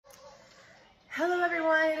Hello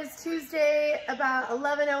everyone, it is Tuesday, about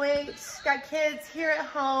 11:08. Got kids here at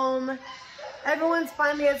home. Everyone's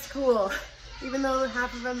finally at school, even though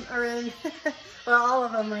half of them are in, well, all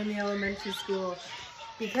of them are in the elementary school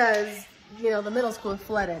because, you know, the middle school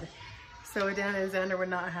flooded. So Adana and Xander were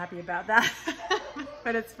not happy about that,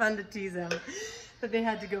 but it's fun to tease them that they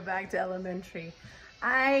had to go back to elementary.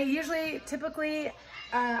 Typically,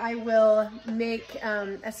 I will make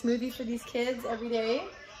a smoothie for these kids every day.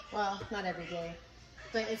 Well, not every day,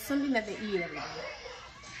 but it's something that they eat every day.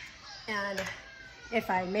 And if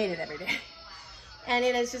I made it every day. And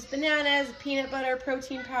it is just bananas, peanut butter,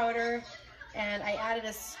 protein powder, and I added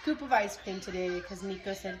a scoop of ice cream today because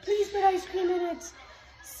Nico said, please put ice cream in it.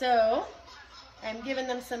 So I'm giving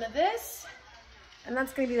them some of this, and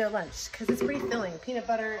that's gonna be their lunch because it's pretty filling. Peanut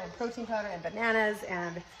butter and protein powder and bananas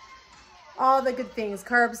and all the good things,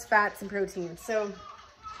 carbs, fats, and protein. So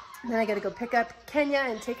then I gotta go pick up Kenya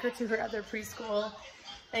and take her to her other preschool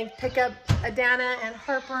and pick up Adana and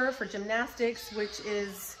Harper for gymnastics, which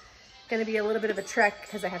is gonna be a little bit of a trek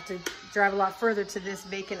because I have to drive a lot further to this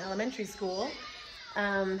vacant elementary school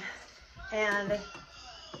and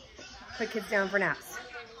put kids down for naps.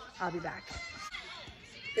 I'll be back.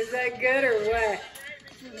 Is that good or what?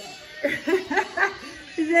 Yeah.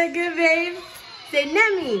 Is that good, babe? Say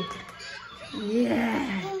Nemi.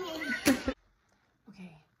 Yeah.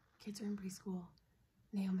 Kids are in preschool.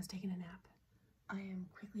 Naomi is taking a nap. I am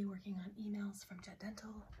quickly working on emails from Jet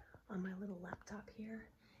Dental on my little laptop here.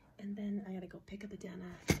 And then I gotta go pick up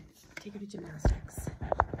Adana, take her to gymnastics,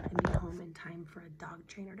 and be home in time for a dog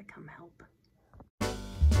trainer to come help.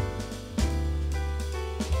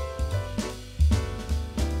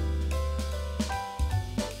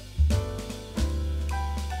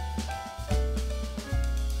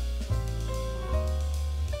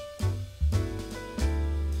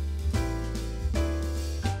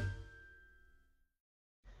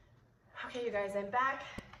 Okay, you guys, I'm back,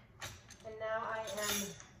 and now I am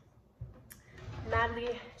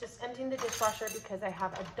madly just emptying the dishwasher because I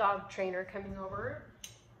have a dog trainer coming over.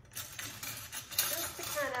 Just to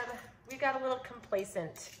we got a little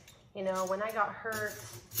complacent. You know, when I got hurt,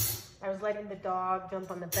 I was letting the dog jump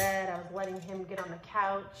on the bed, I was letting him get on the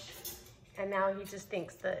couch, and now he just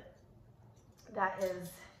thinks that that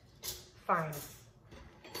is fine.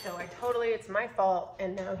 So it's my fault,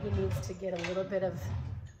 and now he needs to get a little bit of,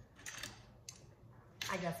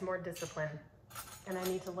 I guess, more discipline, and I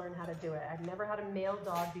need to learn how to do it. I've never had a male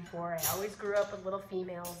dog before. I always grew up with little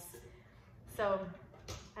females. So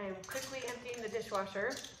I am quickly emptying the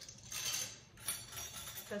dishwasher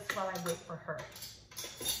just while I wait for her.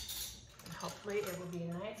 And hopefully it will be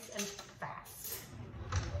nice and fast.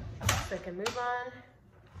 So I can move on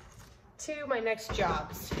to my next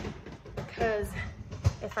jobs, because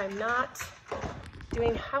if I'm not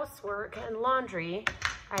doing housework and laundry,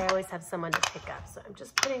 I always have someone to pick up. So I'm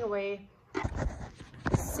just putting away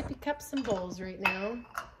sippy cups and bowls right now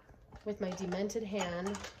with my demented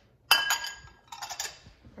hand.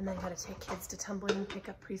 And then I gotta take kids to tumbling, pick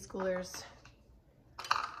up preschoolers.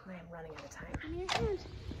 I am running out of time. On your hand.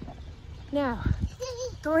 Now,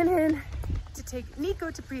 going in to take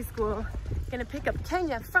Nico to preschool. Gonna pick up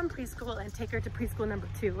Kenya from preschool and take her to preschool number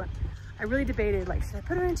 2. I really debated, like, should I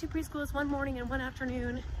put her in 2 preschools, one morning and one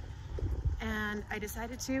afternoon? And I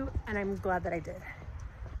decided to, and I'm glad that I did,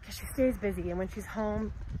 because she stays busy, and when she's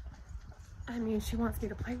home, I mean, she wants me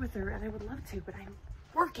to play with her, and I would love to, but I'm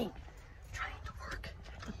working, trying to work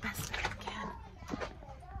the best that I can.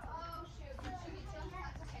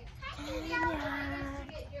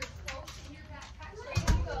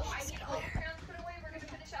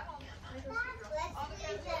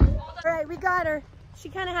 All right, we got her. She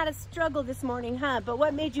kind of had a struggle this morning, huh? But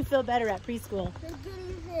what made you feel better at preschool? The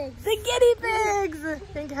guinea pigs. The guinea pigs!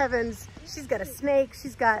 Thank heavens. She's got a snake,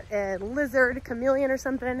 she's got a lizard, a chameleon or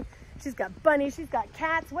something. She's got bunnies, she's got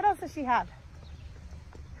cats. What else does she have?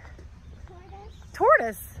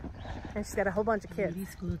 Tortoise. And she's got a whole bunch of kids.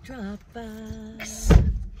 School drop by.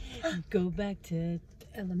 Go back to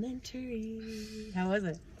elementary. How was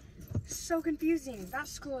it? So confusing. That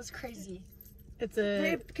school is crazy. It's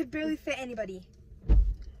They could barely fit anybody.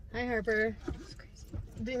 Hi, Harper.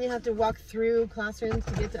 Didn't you have to walk through classrooms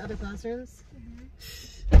to get to other classrooms?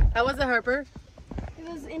 Mm-hmm. How was it, Harper? It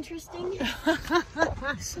was interesting.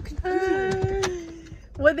 So confusing.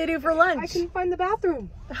 What'd they do for lunch? I couldn't find the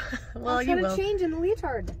bathroom. Well, you will. I was trying to change in the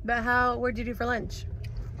leotard. But where'd you do for lunch?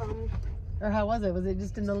 Or how was it? Was it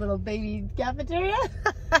just in the little baby cafeteria?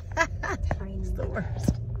 Tiny. It's the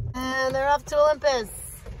worst. And they're off to Olympus.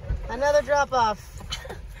 Another drop off.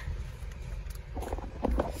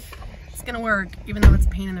 It's gonna work, even though it's a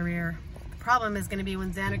pain in the rear. problem is going to be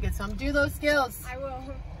when Xander gets home. Do those skills. I will.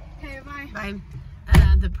 Okay, bye. Bye.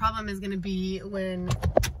 The problem is going to be when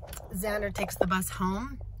Xander takes the bus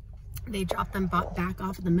home. They drop them back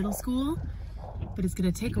off at the middle school, but it's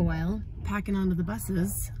going to take a while packing onto the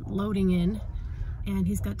buses, loading in, and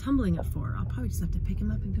he's got tumbling at 4. I'll probably just have to pick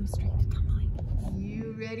him up and go straight to tumbling.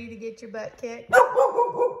 You ready to get your butt kicked?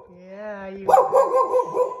 Yeah, you.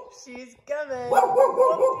 She's coming.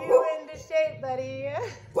 Whoop you into shape, buddy.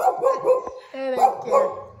 And I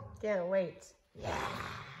can't wait. Yeah.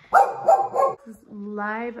 This is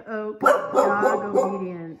live oak dog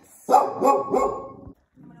obedience. I'm gonna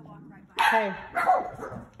walk right by. Hey.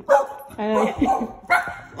 Oh,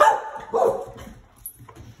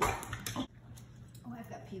 I've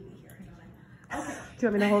got Pee-wee here. Hang on. Okay. Do you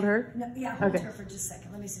want me to hold her? No, yeah, hold Okay. her for just a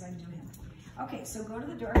second. Let me see if I can do him. Okay, so go to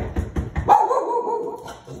the door.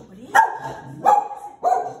 What do you?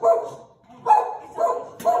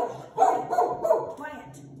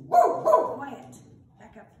 Quiet. Quiet.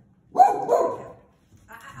 Back up.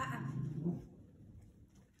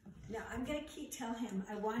 Now I'm gonna tell him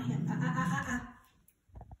I want him.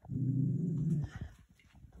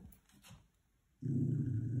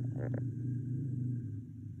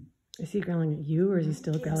 Is he growling at you, or is he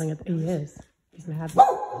still growling at? He is. He's mad.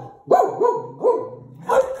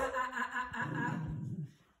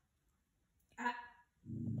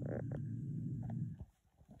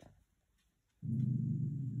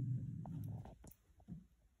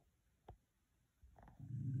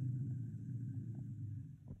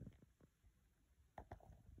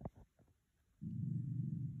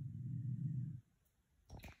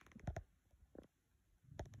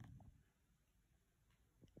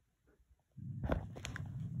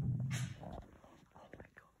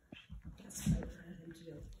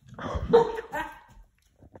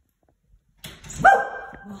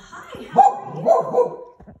 Well, hi, how are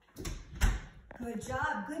you? Good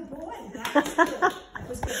job, good boy. That was good. That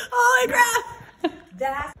was good. Holy crap!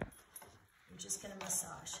 That. We're just going to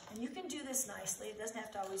massage. And you can do this nicely. It doesn't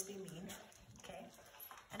have to always be mean. Okay?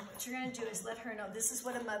 And what you're going to do is let her know this is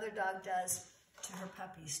what a mother dog does to her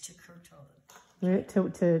puppies, to control them. Right,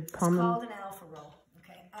 to calm them. It's called an alpha roll.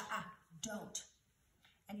 Okay? Don't.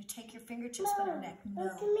 And you take your fingertips on her neck. No,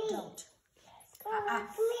 don't.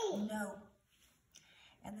 No.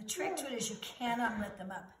 And the trick to it is you cannot let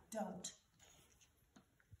them up. Don't.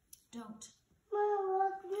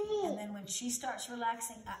 And then when she starts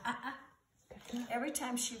relaxing, every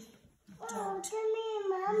time she, don't.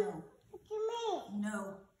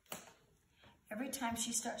 No. Every time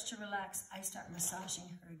she starts to relax, I start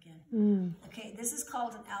massaging her again. Okay, this is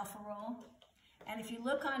called an alpha roll. And if you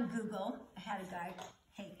look on Google, I had a guy,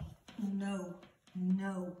 hey, no.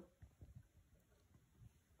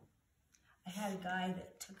 I had a guy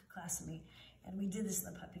that took a class of me, and we did this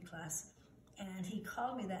in the puppy class. And he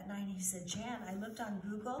called me that night, and he said, Jan, I looked on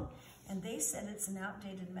Google, and they said it's an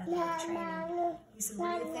outdated method of training. He said,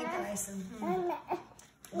 what do you think? And I said,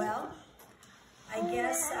 Well, I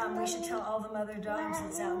guess we should tell all the mother dogs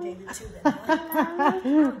it's outdated too then, huh?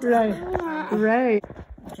 Right.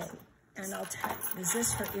 Okay, and I'll tell you, does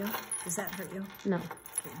this hurt you? Does that hurt you? No.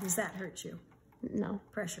 Okay. Does that hurt you? No.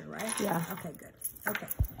 Pressure, right? Yeah. Okay, good. Okay.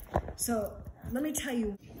 So, let me tell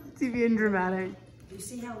you. Is he being dramatic? You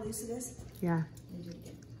see how loose it is? Yeah. Let me do it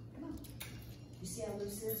again. Come on. You see how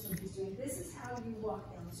loose it is when he's doing this? Is how you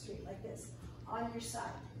walk down the street, like this, on your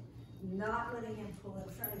side, not letting him pull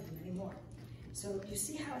in front of you anymore. So you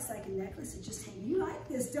see how it's like a necklace? It just hangs. You like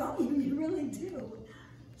this, don't you? You really do.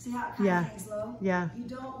 See how it kind of hangs low? Yeah. You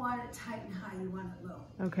don't want it tight and high. You want it low.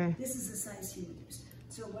 Okay. This is the size he would use.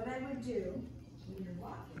 So what I would do when you're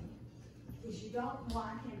walking is you don't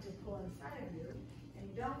want him to pull in front of you, and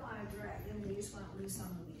you don't want to drag him. You just want it loose on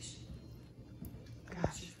the leash.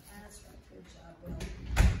 Gosh. That's right. Good job, Will.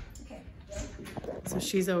 Okay. Good. So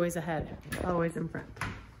she's always ahead, always in front.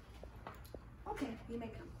 Okay, you may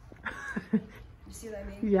come. You see what I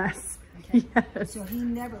mean? Yes. Okay. Yes. So he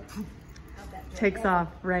never out that door. Takes off,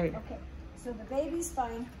 right. Okay. So the baby's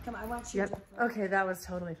fine. Come on, I want you to. Okay, that was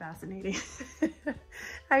totally fascinating.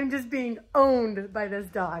 I'm just being owned by this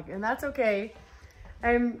dog, and that's okay.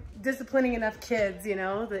 I'm disciplining enough kids, you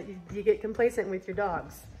know, that you get complacent with your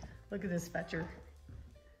dogs. Look at this fetcher.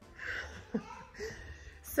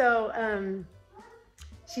 So,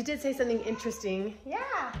 she did say something interesting.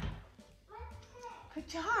 Yeah. Good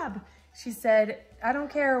job. She said, I don't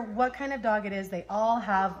care what kind of dog it is, they all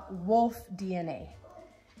have wolf DNA.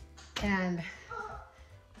 And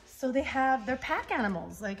so they're pack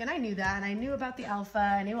animals, like, and I knew that, and I knew about the alpha,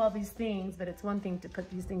 I knew all these things, but it's one thing to put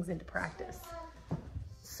these things into practice.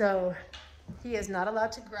 So he is not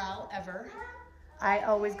allowed to growl ever. I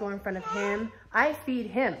always go in front of him. I feed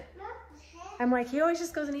him. I'm like, he always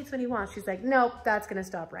just goes and eats when he wants. She's like, nope, that's gonna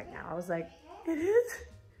stop right now. I was like, it is?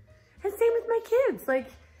 And same with my kids.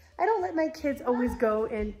 Like, I don't let my kids always go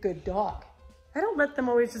in, good dog. I don't let them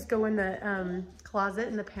always just go in the closet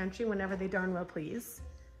in the pantry whenever they darn well please.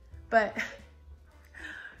 But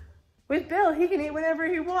with Bill, he can eat whenever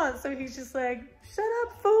he wants. So he's just like, shut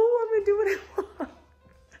up, fool, I'm gonna do what I want.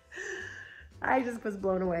 I just was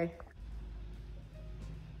blown away.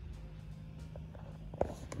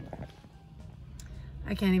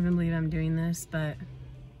 I can't even believe I'm doing this, but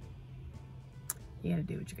you gotta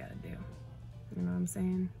do what you gotta do. You know what I'm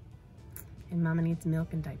saying? And Mama needs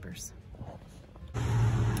milk and diapers.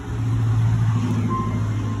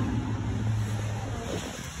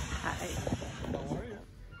 Hi. How are you?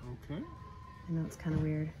 Okay. I know it's kind of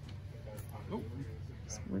weird. Oh.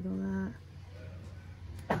 Just wiggle that.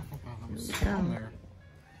 There we go. there.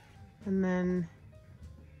 And then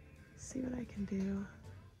see what I can do.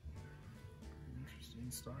 Interesting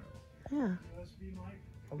style. Yeah.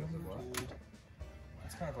 Oh, this is cool.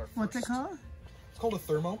 It's kind of our What's it first- called? It's called a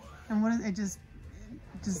thermo. And what is it? Just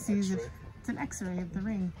sees if X-ray. it's an X-ray of the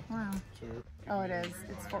ring. Wow. Sure. Oh, it is.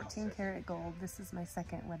 It's 14 karat gold. This is my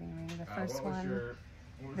second wedding ring. The first what was one, your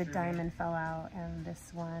the diamond fell out, and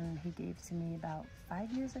this one he gave to me about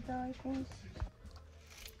 5 years ago, I think.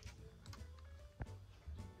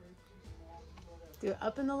 Do it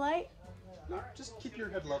up in the light? No, just keep your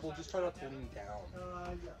head level. Just try not to lean down.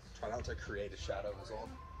 Try not to create a shadow is all.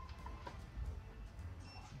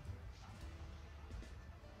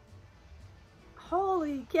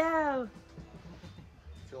 Holy cow!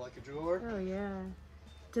 Feel like a jeweler? Oh yeah.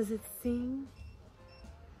 Does it sing?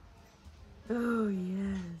 Oh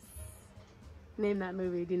yes. Name that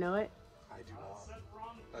movie. Do you know it? I do not.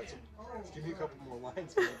 That's give me a couple more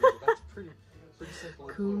lines, maybe, but that's pretty simple.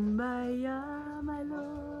 Kumbaya, my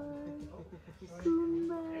lord.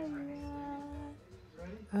 Kumbaya.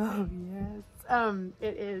 Oh yes.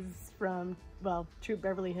 It is from, well, Troop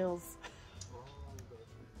Beverly Hills.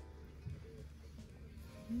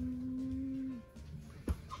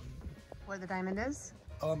 Where the diamond is?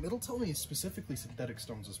 It'll tell me specifically synthetic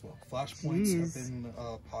stones as well. Flashpoints have Jeez. been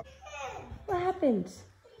popular. What happened?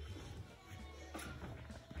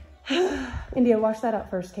 India, wash that out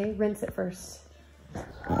first, okay? Rinse it first. I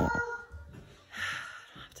don't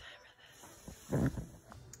have time for this.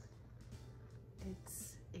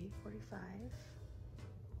 It's 8:45.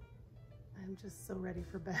 I'm just so ready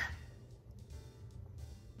for bed.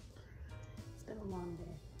 It's been a long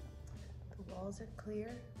day. The walls are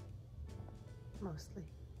clear, mostly.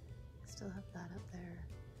 I still have that up there.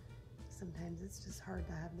 Sometimes it's just hard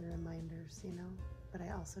to have the reminders, you know? But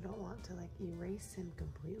I also don't want to like erase him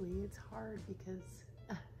completely. It's hard because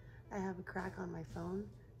I have a crack on my phone.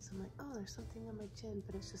 So I'm like, oh, there's something on my chin,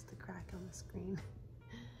 but it's just a crack on the screen.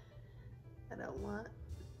 I don't want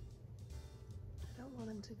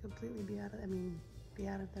them to completely be out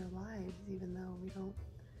of their lives, even though we don't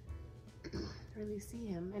really see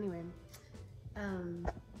him. Anyway,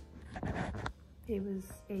 it was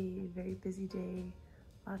a very busy day.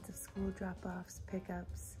 Lots of school drop-offs,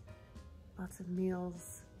 pickups, lots of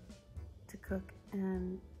meals to cook,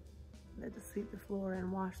 and I had to sweep the floor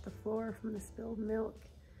and wash the floor from the spilled milk,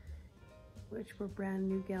 which were brand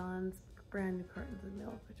new gallons, brand new cartons of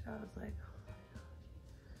milk, which I was like, oh my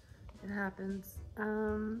gosh, it happens.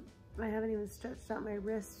 I haven't even stretched out my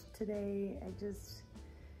wrist today.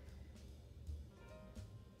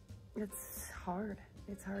 It's hard.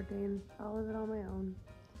 It's hard doing all of it on my own.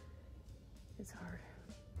 It's hard.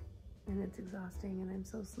 And it's exhausting, and I'm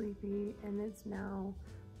so sleepy, and it's now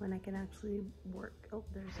when I can actually work. Oh,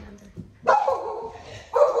 there's Xander.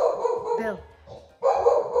 Bill.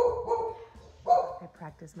 I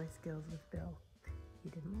practiced my skills with Bill. He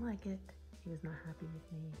didn't like it. He was not happy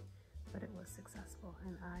with me, but it was successful,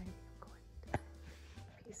 and I am going